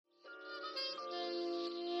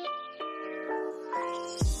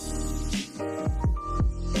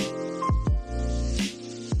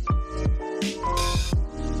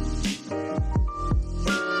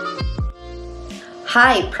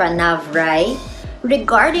Hi, Pranav Rai.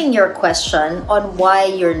 Regarding your question on why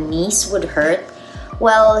your knees would hurt,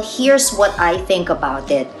 well, here's what I think about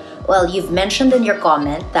it. Well, you've mentioned in your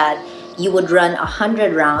comment that you would run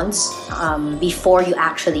 100 rounds before you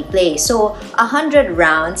actually play. So 100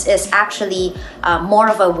 rounds is actually more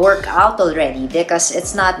of a workout already, because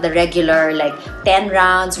it's not the regular like 10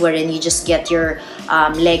 rounds wherein you just get your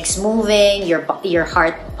legs moving, your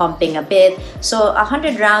heart pumping a bit. So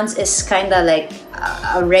 100 rounds is kind of like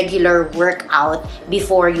a regular workout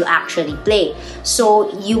before you actually play.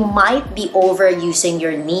 So you might be overusing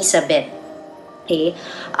your knees a bit. Okay.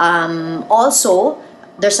 Also,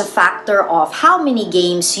 there's a factor of how many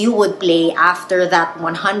games you would play after that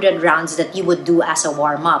 100 rounds that you would do as a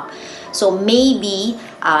warm-up. So maybe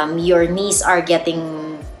your knees are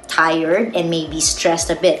getting tired and maybe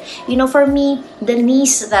stressed a bit. You know, for me, the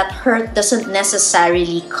knees that hurt doesn't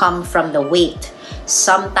necessarily come from the weight.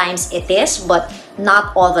 Sometimes it is, but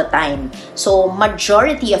not all the time. So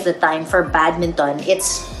majority of the time for badminton,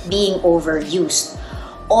 it's being overused.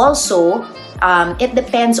 Also, it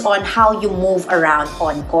depends on how you move around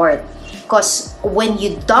on court. Because when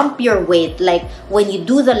you dump your weight, like when you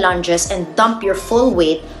do the lunges and dump your full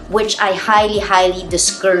weight, which I highly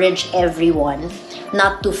discourage everyone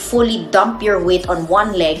not to fully dump your weight on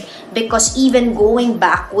one leg, because even going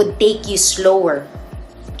back would take you slower.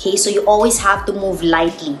 Okay, so you always have to move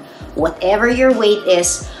lightly. Whatever your weight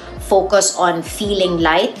is, focus on feeling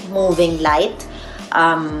light, moving light.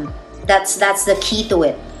 That's the key to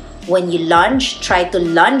it. When you lunge, try to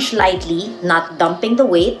lunge lightly, not dumping the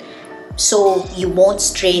weight, so you won't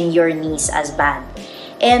strain your knees as bad.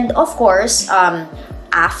 And of course,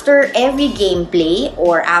 after every gameplay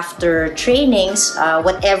or after trainings,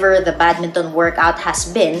 whatever the badminton workout has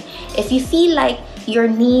been, if you feel like your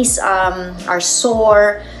knees are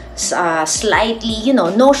sore, slightly,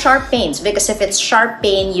 no sharp pains, because if it's sharp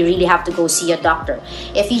pain, you really have to go see a doctor.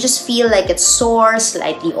 If you just feel like it's sore,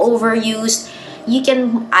 slightly overused, you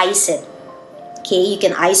can ice it. Okay, you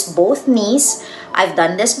can ice both knees. I've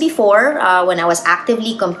done this before when I was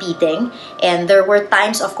actively competing, and there were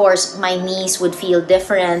times, of course, my knees would feel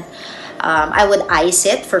different. I would ice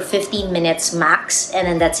it for 15 minutes max, and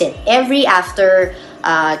then that's it. Every after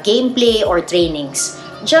gameplay or trainings,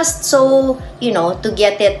 just so to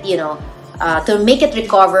get it, to make it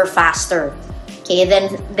recover faster. Okay,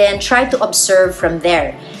 then try to observe from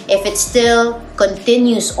there. If it still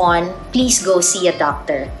continues on, please go see a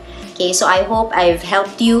doctor. Okay, so I hope I've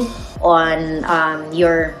helped you on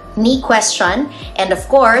your knee question. And of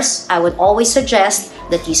course, I would always suggest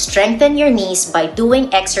that you strengthen your knees by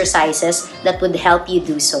doing exercises that would help you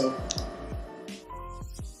do so.